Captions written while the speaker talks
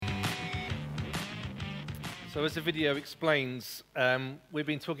So as the video explains, we've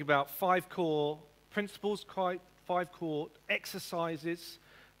been talking about 5 core principles, 5 core exercises,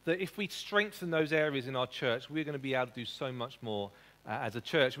 that if we strengthen those areas in our church, we're going to be able to do so much more as a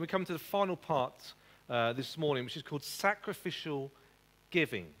church. And we come to the final part this morning, which is called sacrificial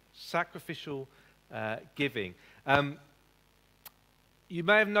giving. Sacrificial giving. You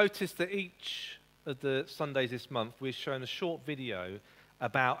may have noticed that each of the Sundays this month, we're showing a short video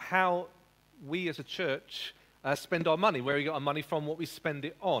about how we as a church spend our money, where we get our money from, what we spend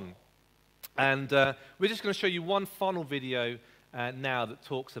it on. And we're just going to show you one final video now that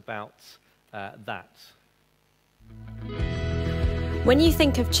talks about that. When you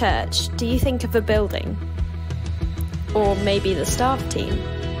think of church, do you think of a building? Or maybe the staff team?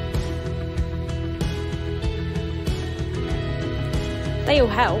 They all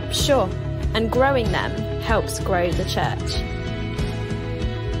help, sure, and growing them helps grow the church.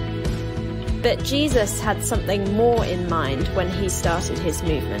 But Jesus had something more in mind when he started his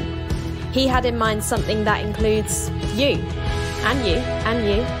movement. He had in mind something that includes you, and you, and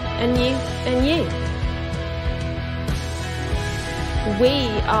you, and you, and you. We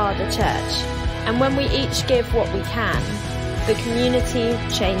are the church, and when we each give what we can, the community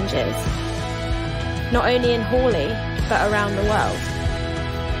changes. Not only in Hawley, but around the world.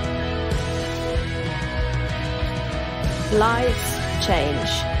 Lives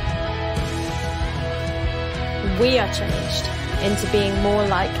change. We are changed into being more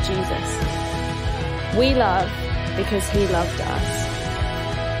like Jesus. We love because he loved us.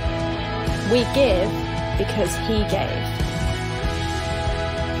 We give because he gave.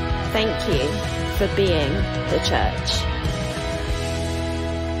 Thank you for being the church.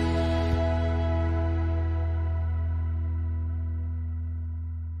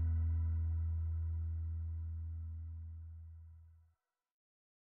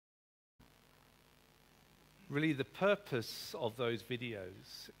 Really, the purpose of those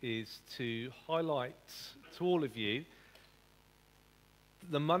videos is to highlight to all of you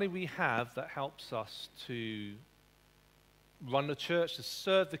the money we have that helps us to run the church, to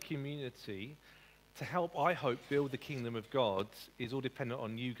serve the community, to help, I hope, build the kingdom of God, is all dependent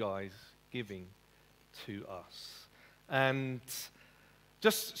on you guys giving to us. And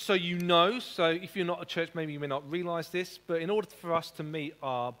just so you know, so if you're not a church, maybe you may not realize this, but in order for us to meet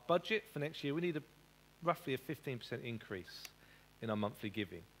our budget for next year, we need roughly a 15% increase in our monthly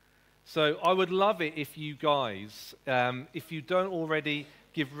giving. So I would love it if you guys, if you don't already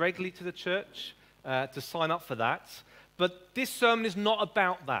give regularly to the church, to sign up for that. But this sermon is not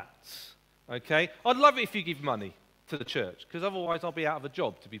about that, okay? I'd love it if you give money to the church, because otherwise I'll be out of a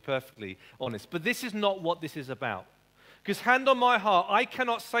job, to be perfectly honest. But this is not what this is about. Because hand on my heart, I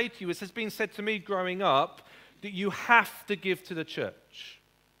cannot say to you, as has been said to me growing up, that you have to give to the church.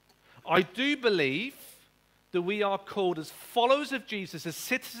 I do believe that we are called as followers of Jesus, as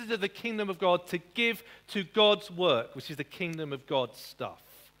citizens of the kingdom of God, to give to God's work, which is the kingdom of God stuff.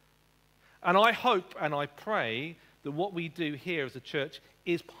 And I hope and I pray that what we do here as a church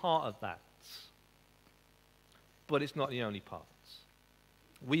is part of that. But it's not the only part.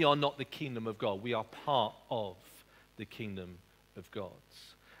 We are not the kingdom of God. We are part of the kingdom of God.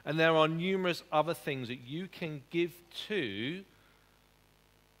 And there are numerous other things that you can give to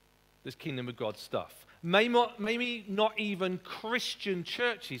this kingdom of God stuff. Maybe not even Christian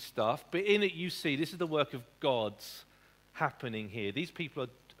churchy stuff, but in it you see this is the work of God's happening here. These people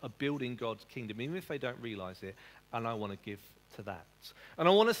are building God's kingdom, even if they don't realize it, and I want to give to that. And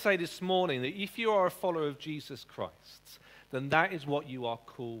I want to say this morning that if you are a follower of Jesus Christ, then that is what you are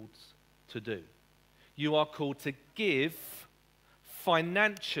called to do. You are called to give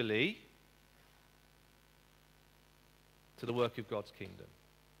financially to the work of God's kingdom.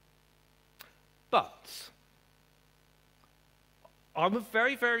 But I'm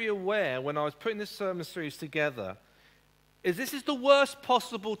very, very aware when I was putting this sermon series together, is this is the worst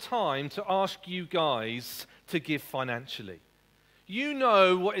possible time to ask you guys to give financially. You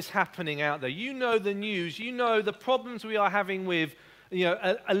know what is happening out there. You know the news. You know the problems we are having with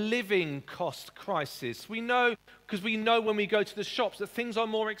a living cost crisis. We know, because we know when we go to the shops that things are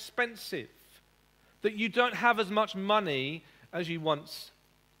more expensive, that you don't have as much money as you once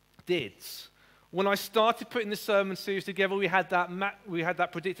did. When I started putting this sermon series together, we had that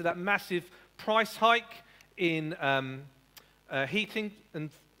predicted, that massive price hike in heating and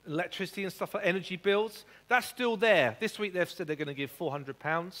electricity and stuff like energy bills. That's still there. This week they've said they're going to give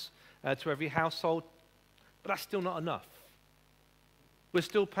 £400 to every household, but that's still not enough. We're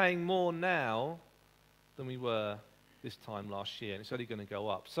still paying more now than we were this time last year, and it's only going to go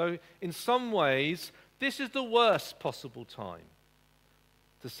up. So in some ways, this is the worst possible time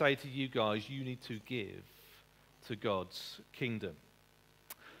to say to you guys, you need to give to God's kingdom.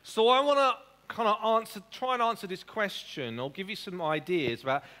 So I want to kind of try and answer this question, or give you some ideas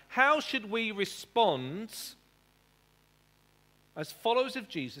about how should we respond as followers of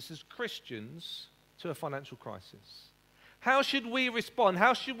Jesus, as Christians, to a financial crisis. How should we respond?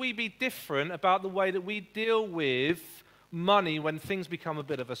 How should we be different about the way that we deal with money when things become a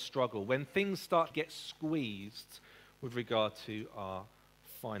bit of a struggle, when things start to get squeezed with regard to our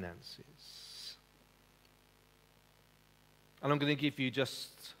finances? And I'm going to give you just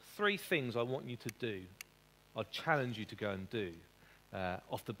 3 things I want you to do. I'll challenge you to go and do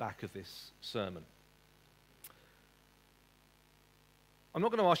off the back of this sermon. I'm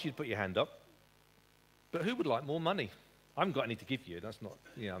not going to ask you to put your hand up, but who would like more money? I haven't got any to give you. That's not,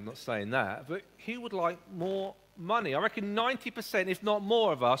 I'm not saying that. But who would like more money? I reckon 90%, if not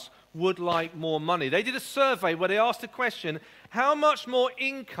more of us, would like more money. They did a survey where they asked the question, how much more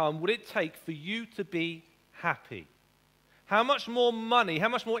income would it take for you to be happy? How much more money, how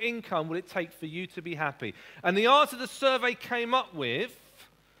much more income would it take for you to be happy? And the answer the survey came up with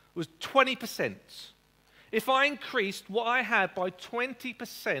was 20%. If I increased what I had by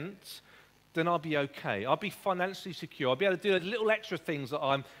 20%, then I'll be okay. I'll be financially secure. I'll be able to do those little extra things that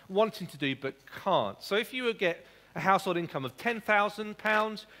I'm wanting to do but can't. So if you would get a household income of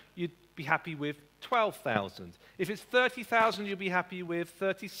 £10,000, you'd be happy with 12,000. If it's 30,000, you'll be happy with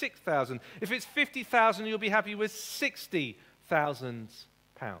 36,000. If it's 50,000, you'll be happy with 60,000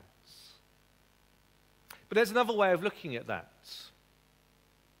 pounds. But there's another way of looking at that.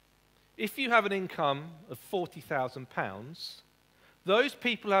 If you have an income of £40,000, those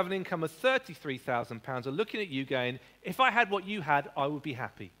people who have an income of £33,000 are looking at you going, if I had what you had, I would be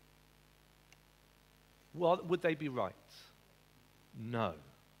happy. Well, would they be right? No.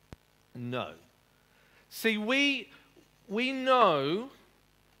 No. See, we know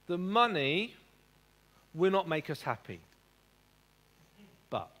the money will not make us happy.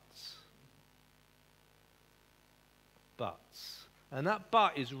 And that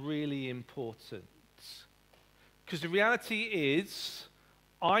but is really important. Because the reality is,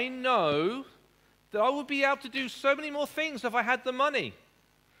 I know that I would be able to do so many more things if I had the money.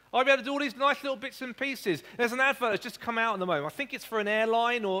 I'd be able to do all these nice little bits and pieces. There's an advert that's just come out at the moment. I think it's for an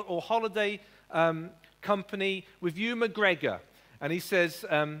airline or holiday company with Hugh McGregor. And he says,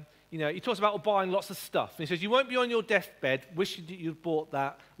 he talks about buying lots of stuff. And he says, you won't be on your deathbed wishing that you'd bought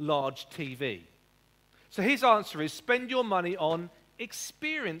that large TV. So his answer is, spend your money on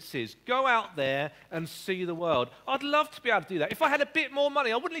experiences. Go out there and see the world. I'd love to be able to do that. If I had a bit more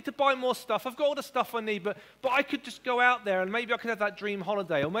money, I wouldn't need to buy more stuff. I've got all the stuff I need, but I could just go out there and maybe I could have that dream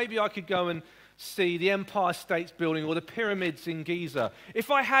holiday, or maybe I could go and see the Empire State Building or the pyramids in Giza.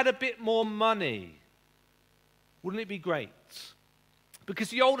 If I had a bit more money, wouldn't it be great? Because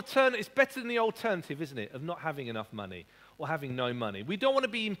the alternative, it's better than the alternative, isn't it, of not having enough money or having no money. We don't want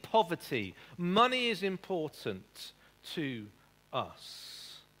to be in poverty. Money is important to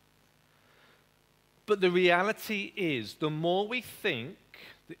us. But the reality is, the more we think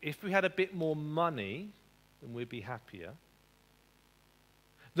that if we had a bit more money, then we'd be happier,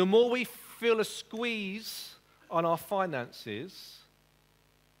 the more we feel a squeeze on our finances,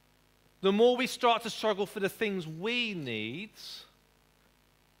 the more we start to struggle for the things we need,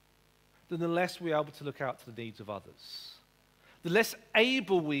 then the less we're able to look out to the needs of others. The less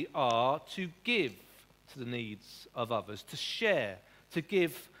able we are to give to the needs of others, to share, to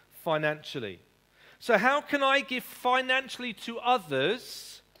give financially. So how can I give financially to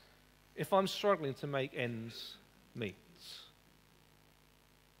others if I'm struggling to make ends meet?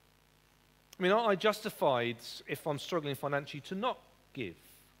 I mean, aren't I justified if I'm struggling financially to not give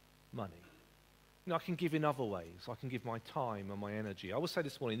money? I can give in other ways. I can give my time and my energy. I will say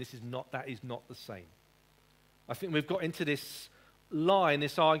this morning, that is not the same. I think we've got into this lie and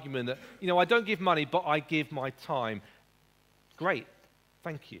this argument that, I don't give money, but I give my time. Great,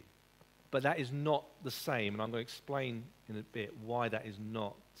 thank you. But that is not the same, and I'm going to explain in a bit why that is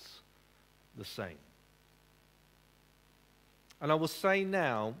not the same. And I will say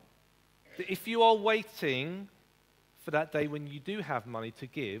now that if you are waiting for that day when you do have money to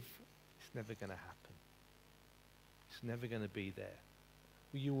give, it's never going to happen. It's never going to be there.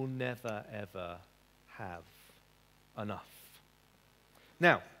 You will never, ever have enough.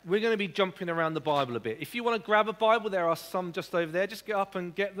 Now, we're going to be jumping around the Bible a bit. If you want to grab a Bible, there are some just over there. Just get up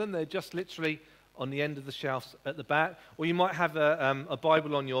and get them. They're just literally on the end of the shelves at the back. Or you might have a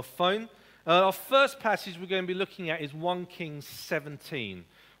Bible on your phone. Our first passage we're going to be looking at is 1 Kings 17.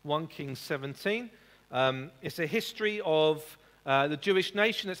 1 Kings 17. It's a history of the Jewish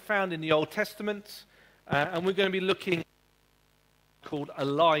nation that's found in the Old Testament. And we're going to be looking at called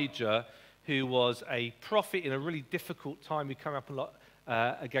Elijah, who was a prophet in a really difficult time. He came up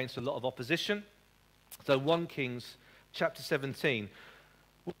against a lot of opposition. So 1 Kings chapter 17.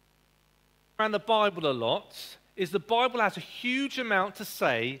 Around the Bible a lot is the Bible has a huge amount to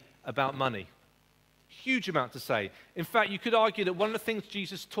say about money. Huge amount to say. In fact, you could argue that one of the things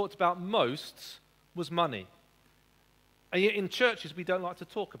Jesus talked about most was money. And yet in churches, we don't like to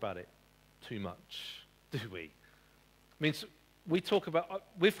talk about it too much, do we? I mean, we've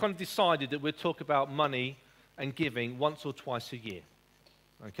kind of decided that we'll talk about money and giving once or twice a year.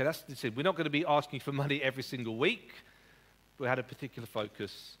 Okay, that's it. We're not going to be asking for money every single week. We had a particular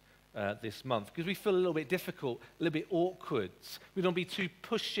focus this month because we feel a little bit difficult, a little bit awkward. We don't be too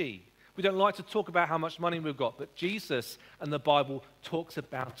pushy. We don't like to talk about how much money we've got, but Jesus and the Bible talks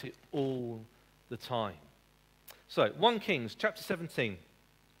about it all the time. So 1 Kings chapter 17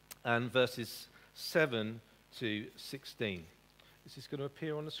 and verses 7 to 16. Is this going to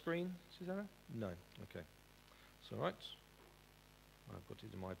appear on the screen, Susanna? No. Okay. It's all right. I've got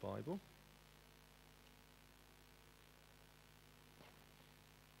it in my Bible.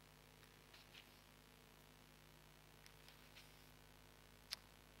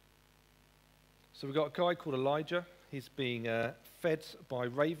 So we've got a guy called Elijah. He's being fed by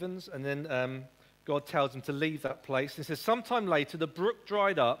ravens, and then God tells him to leave that place. It says, sometime later, the brook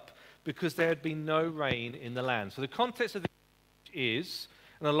dried up because there had been no rain in the land. So the context of this is,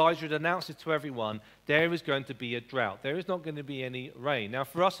 and Elijah had announced it to everyone, there is going to be a drought. There is not going to be any rain. Now,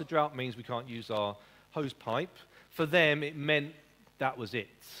 for us, a drought means we can't use our hose pipe. For them, it meant that was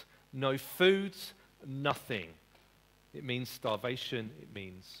it. No food, nothing. It means starvation. It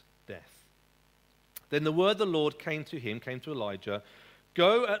means death. Then the word of the Lord came to Elijah,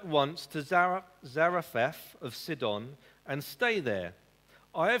 go at once to Zarephath of Sidon and stay there.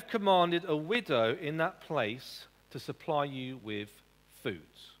 I have commanded a widow in that place to supply you with food.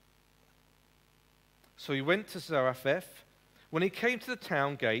 So he went to Zarephath. When he came to the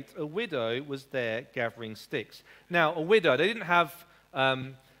town gate, a widow was there gathering sticks. Now, a widow, they didn't have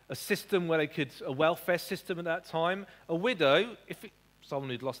a system where a welfare system at that time. A widow, someone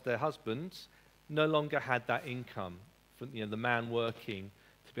who'd lost their husband, no longer had that income from the man working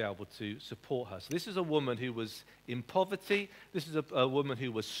to be able to support her. So this is a woman who was in poverty. This is a woman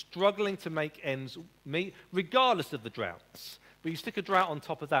who was struggling to make ends meet, regardless of the droughts. But you stick a drought on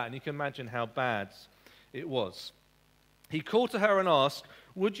top of that, and you can imagine how bad it was. He called to her and asked,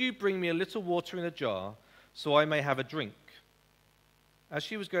 would you bring me a little water in a jar so I may have a drink? As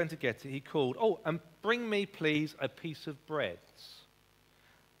she was going to get it, he called, and bring me, please, a piece of bread.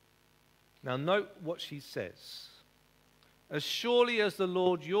 Now note what she says. As surely as the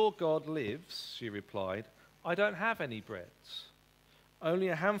Lord your God lives, she replied, I don't have any bread. Only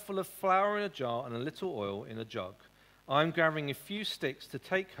a handful of flour in a jar and a little oil in a jug. I'm gathering a few sticks to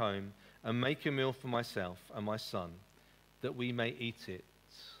take home and make a meal for myself and my son, that we may eat it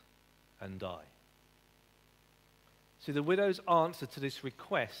and die. See, the widow's answer to this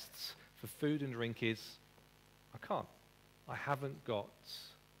request for food and drink is, I can't. I haven't got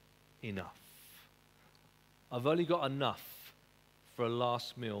enough. I've only got enough for a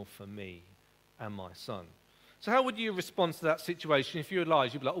last meal for me and my son. So how would you respond to that situation? If you're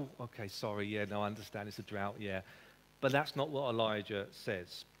Elijah, you'd be like, okay, sorry, yeah, no, I understand, it's a drought, yeah. But that's not what Elijah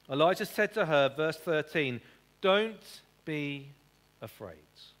says. Elijah said to her, verse 13, don't be afraid.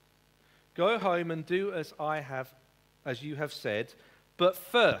 Go home and do as you have said, but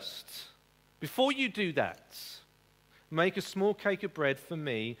first, before you do that, make a small cake of bread for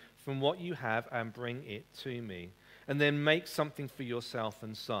me from what you have and bring it to me. And then make something for yourself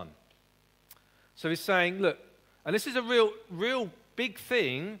and son. So he's saying, look, and this is a real big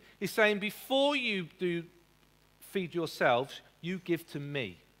thing. He's saying, before you do feed yourselves, you give to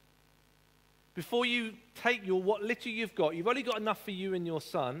me. Before you take what little you've only got enough for you and your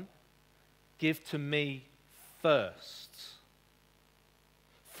son, give to me first.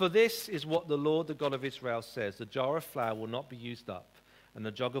 For this is what the Lord, the God of Israel, says, the jar of flour will not be used up, and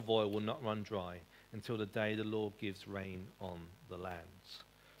the jug of oil will not run dry until the day the Lord gives rain on the land.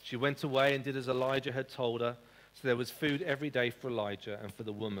 She went away and did as Elijah had told her. So there was food every day for Elijah and for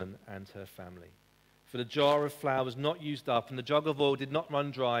the woman and her family. For the jar of flour was not used up, and the jug of oil did not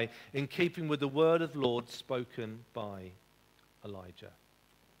run dry, in keeping with the word of the Lord spoken by Elijah.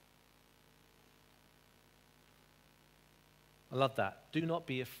 I love that. Do not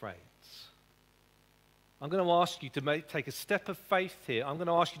be afraid. I'm going to ask you to take a step of faith here. I'm going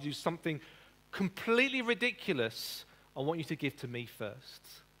to ask you to do something completely ridiculous. I want you to give to me first.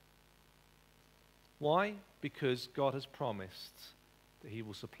 Why? Because God has promised that he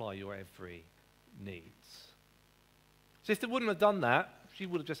will supply your every need. So if they wouldn't have done that, she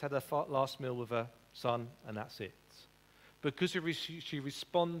would have just had her last meal with her son, and that's it. Because she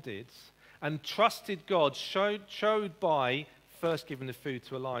responded and trusted God, showed by first giving the food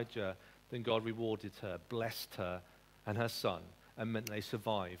to Elijah, then God rewarded her, blessed her and her son, and meant they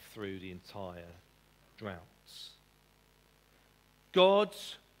survived through the entire droughts. God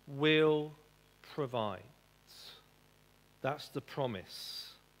will provide. That's the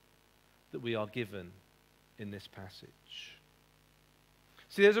promise that we are given in this passage.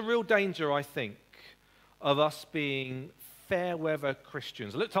 See, there's a real danger, I think, of us being fair weather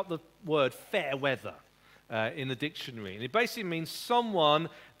Christians. I looked up the word fair weather in the dictionary, and it basically means someone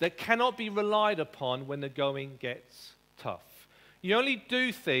that cannot be relied upon when the going gets tough. You only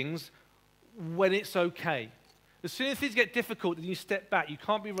do things when it's okay. As soon as things get difficult, then you step back. You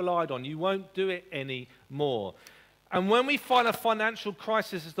can't be relied on. You won't do it anymore. And when we find a financial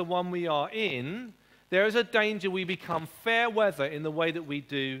crisis as the one we are in, there is a danger we become fair weather in the way that we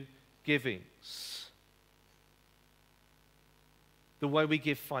do givings. The way we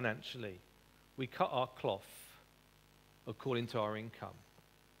give financially. We cut our cloth according to our income,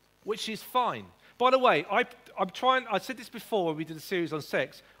 which is fine. By the way, I said this before when we did a series on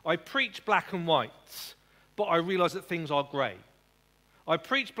sex. I preach black and white, but I realize that things are grey. I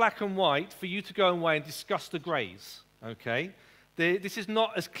preach black and white for you to go away and discuss the greys, okay? This is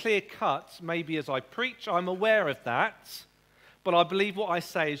not as clear-cut, maybe, as I preach. I'm aware of that. But I believe what I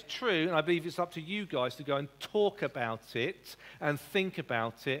say is true, and I believe it's up to you guys to go and talk about it and think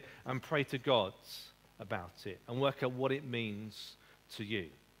about it and pray to God about it and work out what it means to you.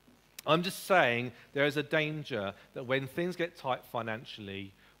 I'm just saying there is a danger that when things get tight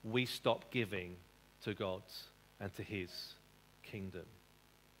financially, we stop giving to God and to His kingdom.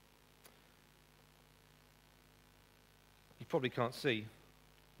 You probably can't see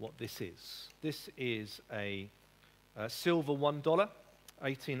what this is. This is a silver $1,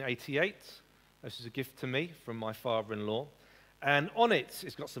 1888. This is a gift to me from my father-in-law. And on it,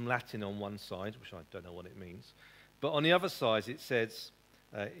 it's got some Latin on one side, which I don't know what it means. But on the other side, it says,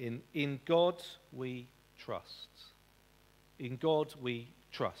 in God we trust. In God we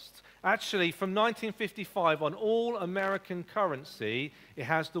trust. Actually, from 1955 on all American currency, it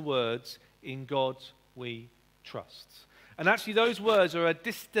has the words, in God we trust. And actually, those words are a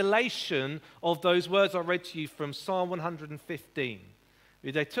distillation of those words I read to you from Psalm 115.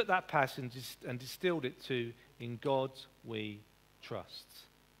 They took that passage and distilled it to, in God we trust.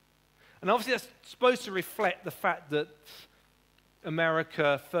 And obviously, that's supposed to reflect the fact that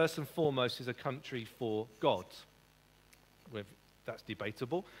America, first and foremost, is a country for God. That's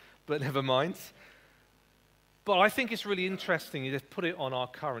debatable, but never mind. But I think it's really interesting to put it on our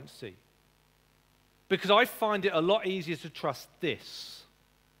currency. Because I find it a lot easier to trust this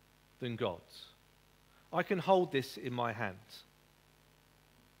than God. I can hold this in my hand.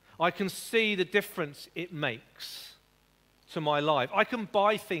 I can see the difference it makes to my life. I can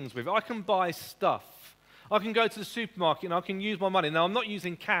buy things with it. I can buy stuff. I can go to the supermarket and I can use my money. Now, I'm not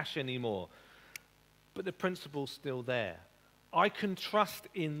using cash anymore, but the principle's still there. I can trust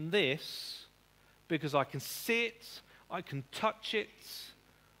in this because I can see it, I can touch it,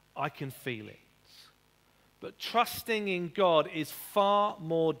 I can feel it. But trusting in God is far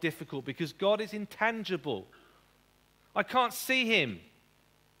more difficult because God is intangible. I can't see Him.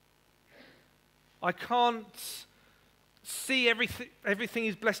 I can't see everything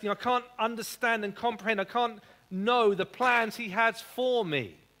He's blessing. I can't understand and comprehend. I can't know the plans He has for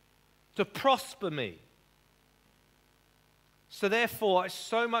me to prosper me. So therefore, it's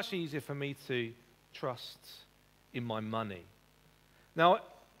so much easier for me to trust in my money. Now,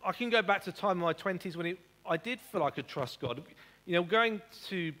 I can go back to a time in my 20s when I did feel I could trust God. You know, going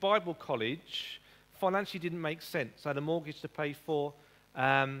to Bible college financially didn't make sense. I had a mortgage to pay for,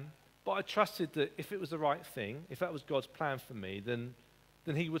 but I trusted that if it was the right thing, if that was God's plan for me, then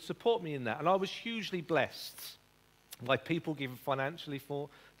He would support me in that. And I was hugely blessed by people giving financially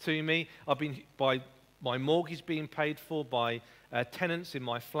to me. I've been by my mortgage being paid for, by tenants in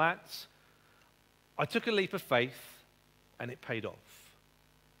my flats. I took a leap of faith, and it paid off.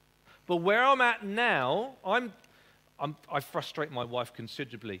 But where I'm at now, I frustrate my wife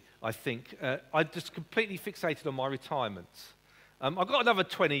considerably, I think. I'm just completely fixated on my retirement. I've got another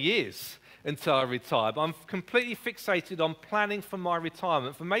 20 years until I retire, but I'm completely fixated on planning for my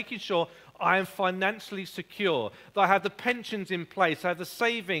retirement, for making sure I am financially secure, that I have the pensions in place, I have the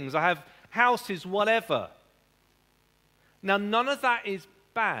savings, I have houses, whatever. Now, none of that is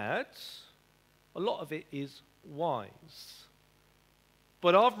bad. A lot of it is wise.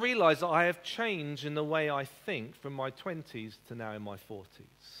 But I've realized that I have changed in the way I think from my 20s to now in my 40s.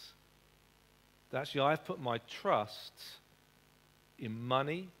 That actually I've put my trust in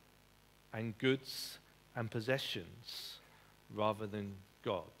money and goods and possessions rather than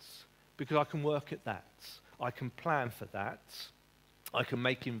God's. Because I can work at that. I can plan for that. I can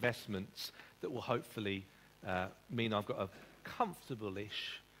make investments that will hopefully mean I've got a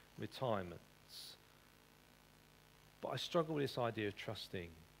comfortable-ish retirement. But I struggle with this idea of trusting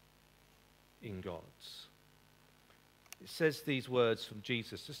in God. It says these words from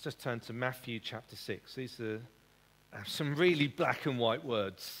Jesus. Let's just turn to Matthew chapter 6. These are some really black and white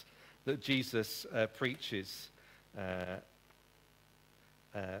words that Jesus preaches on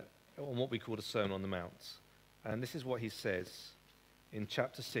what we call the Sermon on the Mount. And this is what he says in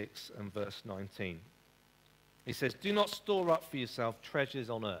chapter 6 and verse 19. He says, "Do not store up for yourself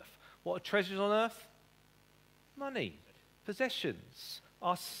treasures on earth." What are treasures on earth? Money, possessions,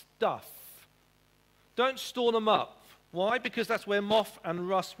 our stuff. Don't store them up. Why? Because that's where moth and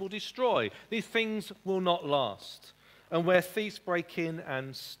rust will destroy. These things will not last. And where thieves break in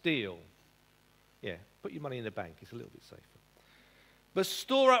and steal. Yeah, put your money in the bank. It's a little bit safer. But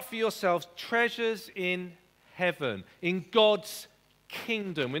store up for yourselves treasures in heaven, in God's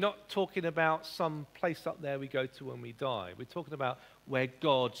kingdom. We're not talking about some place up there we go to when we die. We're talking about where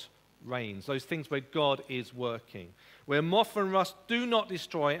God reigns, those things where God is working, where moth and rust do not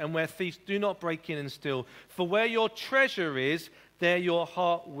destroy and where thieves do not break in and steal. For where your treasure is, there your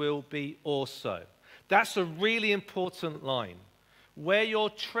heart will be also. That's a really important line. Where your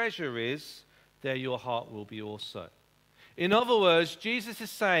treasure is, there your heart will be also. In other words, Jesus is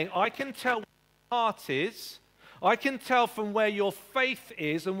saying, I can tell where your heart is, I can tell from where your faith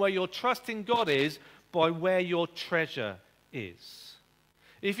is and where your trust in God is by where your treasure is.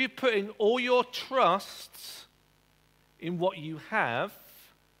 If you're putting all your trust in what you have,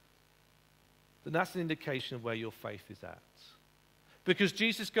 then that's an indication of where your faith is at. Because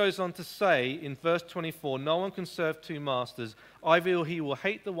Jesus goes on to say in verse 24, no one can serve two masters. Either he will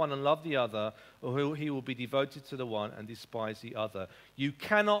hate the one and love the other, or he will be devoted to the one and despise the other. You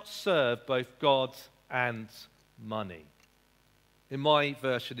cannot serve both God and money. In my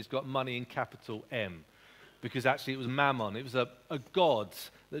version, it's got money in capital M, because actually it was mammon. It was a god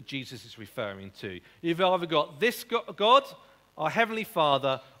that Jesus is referring to. You've either got this God, our Heavenly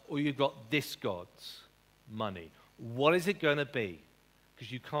Father, or you've got this God, money. What is it going to be?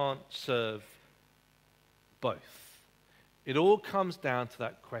 Because you can't serve both. It all comes down to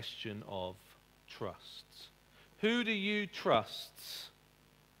that question of trust. Who do you trust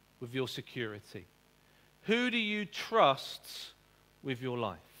with your security? Who do you trust with your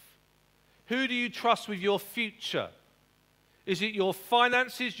life? Who do you trust with your future? Is it your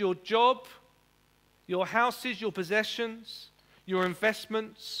finances, your job, your houses, your possessions, your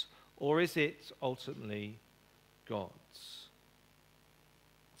investments, or is it ultimately God's?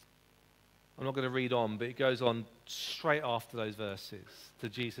 I'm not going to read on, but it goes on straight after those verses to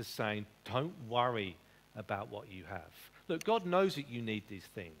Jesus saying, don't worry about what you have. Look, God knows that you need these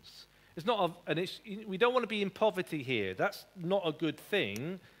things. It's not we don't want to be in poverty here. That's not a good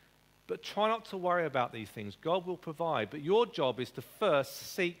thing. But try not to worry about these things. God will provide. But your job is to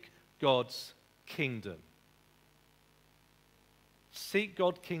first seek God's kingdom. Seek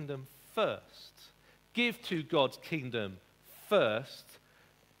God's kingdom first. Give to God's kingdom first.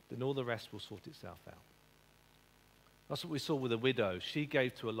 Then all the rest will sort itself out. That's what we saw with the widow. She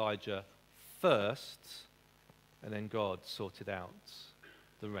gave to Elijah first, and then God sorted out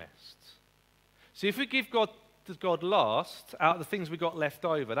the rest. See, if we give to God last, out of the things we got left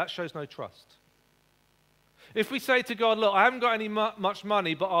over, that shows no trust. If we say to God, look, I haven't got any much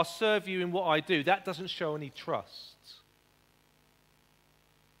money, but I'll serve you in what I do, that doesn't show any trust.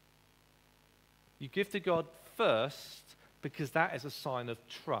 You give to God first because that is a sign of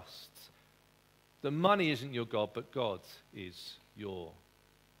trust. The money isn't your God, but God is your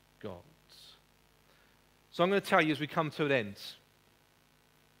God. So I'm going to tell you as we come to an end.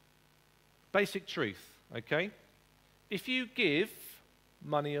 Basic truth, okay? If you give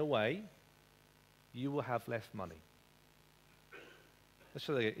money away, you will have less money. Let's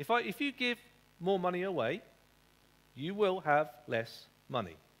show that again. If you give more money away, you will have less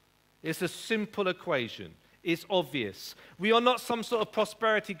money. It's a simple equation. It's obvious. We are not some sort of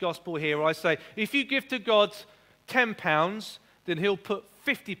prosperity gospel here where I say, if you give to God £10, then he'll put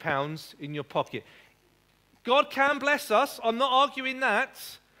 £50 in your pocket. God can bless us. I'm not arguing that.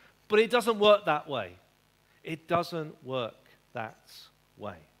 But it doesn't work that way. It doesn't work that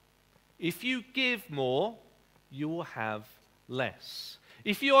way. If you give more, you will have less.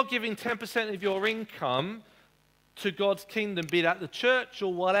 If you are giving 10% of your income to God's kingdom, be that the church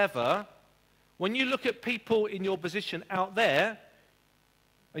or whatever, when you look at people in your position out there,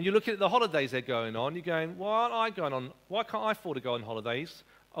 And you're looking at the holidays they're going on, you're going, why aren't I going on? Why can't I afford to go on holidays?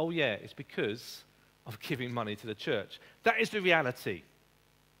 Oh yeah, it's because of giving money to the church. That is the reality.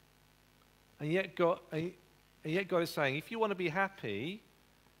 And yet God is saying, if you want to be happy,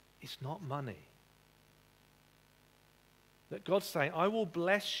 it's not money. That God's saying, I will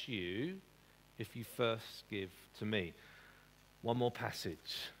bless you if you first give to me. One more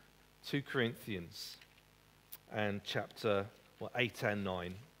passage, 2 Corinthians and chapter 8 and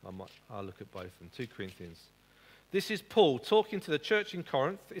 9. I'll look at both of them. 2 Corinthians. This is Paul talking to the church in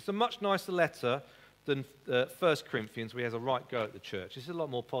Corinth. It's a much nicer letter than 1 Corinthians, where he has a right go at the church. This is a lot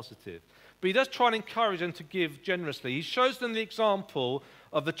more positive. But he does try and encourage them to give generously. He shows them the example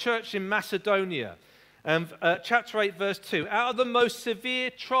of the church in Macedonia. Chapter 8, verse 2. Out of the most severe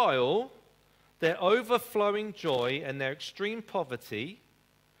trial, their overflowing joy and their extreme poverty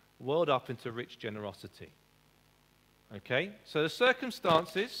welled up into rich generosity. Okay, so the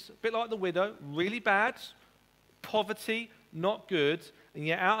circumstances, a bit like the widow, really bad, poverty, not good, and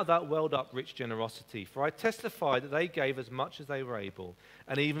yet out of that welled up rich generosity. For I testify that they gave as much as they were able,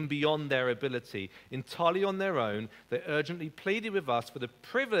 and even beyond their ability, entirely on their own. They urgently pleaded with us for the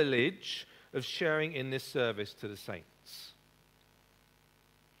privilege of sharing in this service to the saints.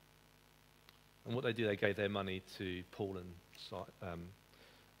 And what they do, they gave their money to Paul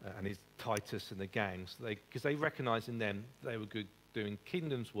and his Titus and the gangs, because they recognized in them they were good doing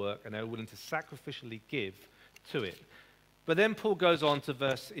kingdom's work, and they were willing to sacrificially give to it. But then Paul goes on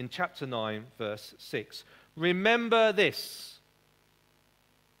to in chapter 9, verse 6. Remember this.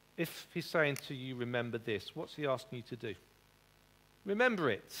 If he's saying to you, remember this, what's he asking you to do? Remember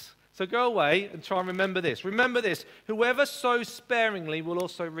it. So go away and try and remember this. Remember this. Whoever sows sparingly will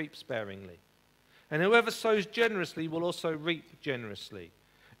also reap sparingly. And whoever sows generously will also reap generously.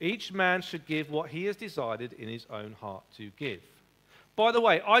 Each man should give what he has decided in his own heart to give. By the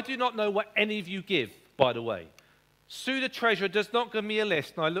way, I do not know what any of you give, by the way. Sue, the treasurer, does not give me a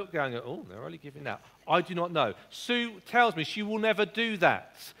list, and I look down and go, oh, they're only giving that. I do not know. Sue tells me she will never do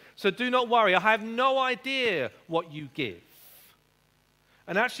that. So do not worry. I have no idea what you give.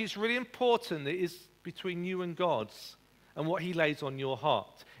 And actually, it's really important that it is between you and God and what he lays on your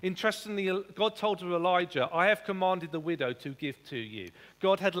heart. Interestingly, God told to Elijah, I have commanded the widow to give to you.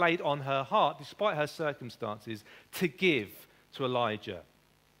 God had laid on her heart, despite her circumstances, to give to Elijah.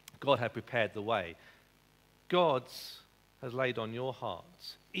 God had prepared the way. God has laid on your heart,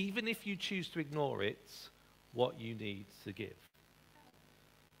 even if you choose to ignore it, what you need to give.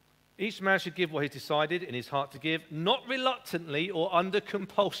 Each man should give what he's decided in his heart to give, not reluctantly or under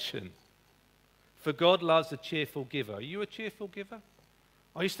compulsion. For God loves a cheerful giver. Are you a cheerful giver?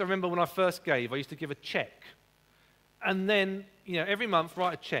 I used to remember when I first gave, I used to give a check. And then, every month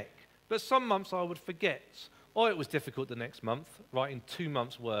write a check. But some months I would forget. Or it was difficult the next month, writing 2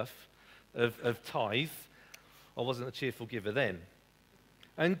 months' worth of tithe. I wasn't a cheerful giver then.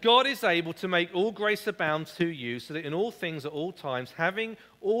 And God is able to make all grace abound to you, so that in all things at all times, having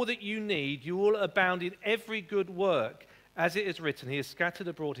all that you need, you will abound in every good work. As it is written, he has scattered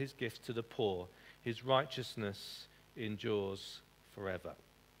abroad his gifts to the poor. His righteousness endures forever.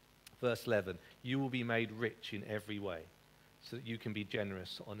 Verse 11, you will be made rich in every way, so that you can be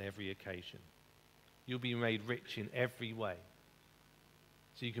generous on every occasion. You'll be made rich in every way,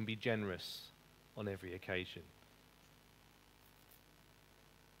 so you can be generous on every occasion.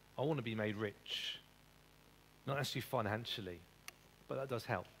 I want to be made rich, not necessarily financially, but that does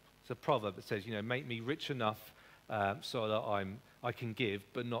help. It's a proverb that says, make me rich enough so that I can give,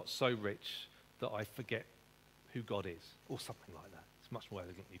 but not so rich that I forget who God is, or something like that. It's much more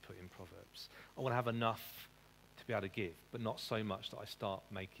elegantly put in Proverbs. I want to have enough to be able to give, but not so much that I start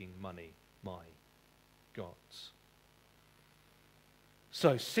making money my gods.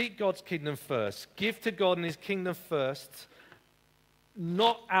 So seek God's kingdom first. Give to God and his kingdom first,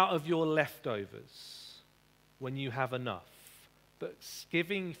 not out of your leftovers when you have enough. But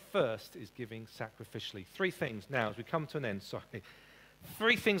giving first is giving sacrificially. 3 things now as we come to an end.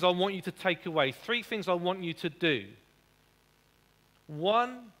 3 things I want you to take away. 3 things I want you to do.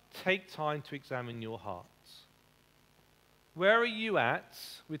 1, take time to examine your hearts. Where are you at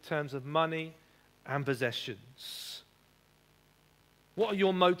with terms of money and possessions? What are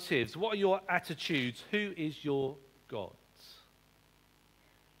your motives? What are your attitudes? Who is your God?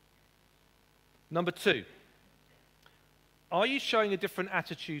 Number 2, are you showing a different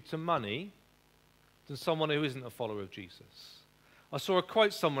attitude to money than someone who isn't a follower of Jesus? I saw a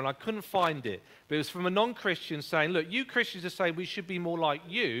quote somewhere, and I couldn't find it, but it was from a non-Christian saying, look, you Christians are saying we should be more like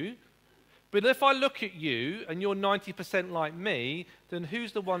you, but if I look at you and you're 90% like me, then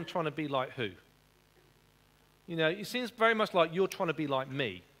who's the one trying to be like who? You know, it seems very much like you're trying to be like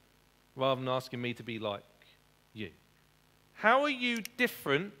me rather than asking me to be like you. How are you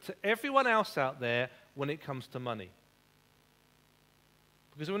different to everyone else out there when it comes to money?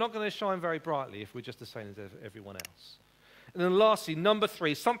 Because we're not going to shine very brightly if we're just the same as everyone else. And then lastly, number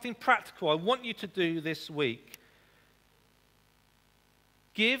 3, something practical I want you to do this week.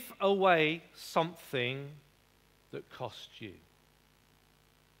 Give away something that costs you. It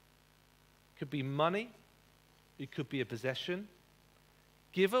could be money. It could be a possession.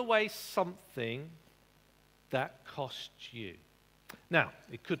 Give away something that costs you. Now,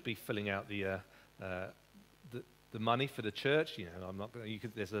 it could be filling out the money for the church. You know, I'm not going.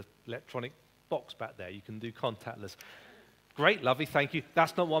 There's an electronic box back there. You can do contactless. Great, lovely, thank you.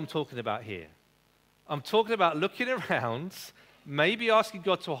 That's not what I'm talking about here. I'm talking about looking around, maybe asking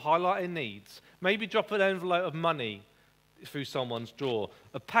God to highlight their needs, maybe drop an envelope of money through someone's drawer.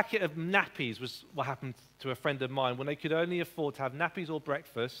 A packet of nappies was what happened to a friend of mine. When they could only afford to have nappies or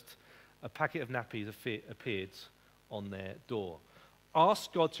breakfast, a packet of nappies appeared on their door.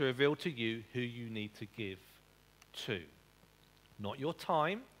 Ask God to reveal to you who you need to give to. Not your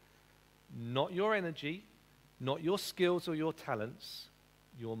time, not your energy, not your skills or your talents,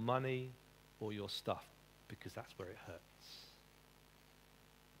 your money or your stuff, because that's where it hurts.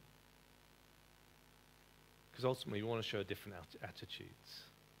 Because ultimately we want to show different attitudes.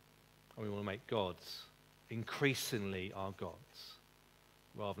 And we want to make gods increasingly our gods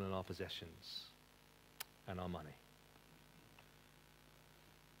rather than our possessions and our money.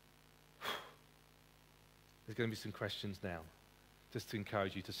 There's going to be some questions now, just to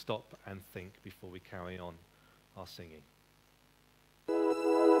encourage you to stop and think before we carry on our singing.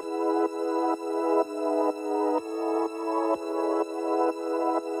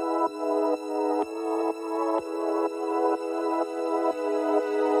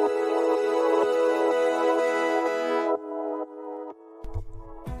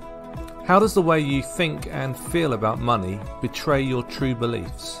 How does the way you think and feel about money betray your true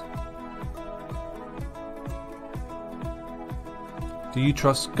beliefs? Do you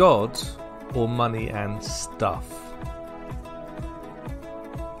trust God or money and stuff?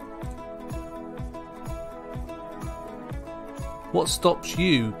 What stops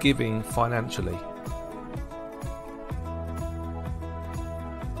you giving financially?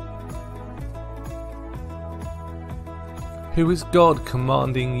 Who is God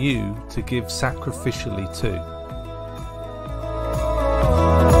commanding you to give sacrificially to?